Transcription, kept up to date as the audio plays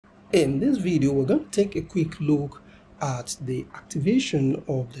In this video, we're going to take a quick look at the activation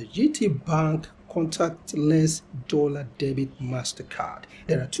of the GTBank contactless dollar debit Mastercard.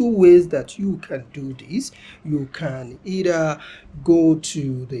 There are two ways that you can do this. You can either go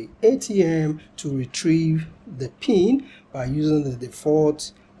to the ATM to retrieve the PIN by using the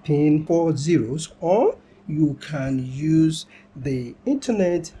default PIN 4 zeros, or you can use the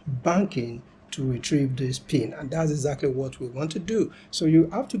internet banking to retrieve this PIN, and that's exactly what we want to do. So you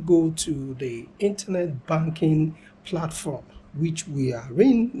have to go to the internet banking platform, which we are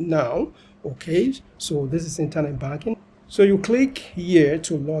in now. Okay, so this is internet banking. So you click here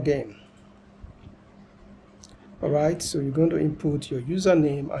to log in. All right, so you're going to input your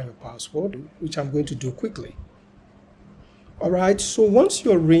username and your password, which I'm going to do quickly. All right, so once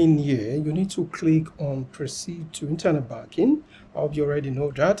you're in here, you need to click on proceed to internet banking. I hope you already know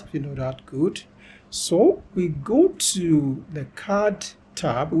that. If you know that, good. So we go to the card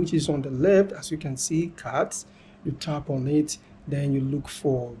tab, which is on the left. As you can see, cards. You tap on it, then you look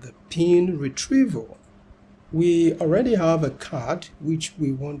for the PIN retrieval. We already have a card which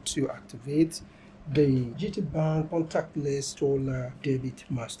we want to activate, the GTBank contactless dollar debit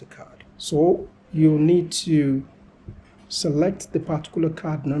Mastercard. So you need to select the particular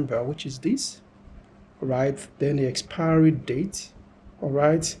card number, which is this, right? Then the expiry date, all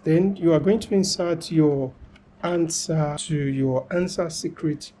right? Then you are going to insert your answer to your answer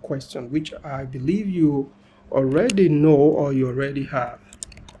secret question, which I believe you already know or you already have.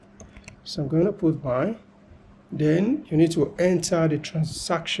 So I'm going to put mine. Then you need to enter the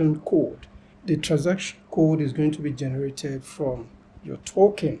transaction code. The transaction code is going to be generated from your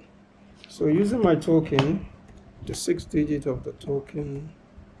token. So using my token, the 6 digits of the token,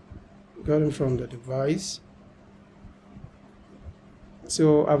 got it from the device.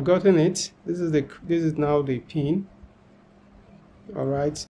 So I've gotten it. This is now the PIN. All right.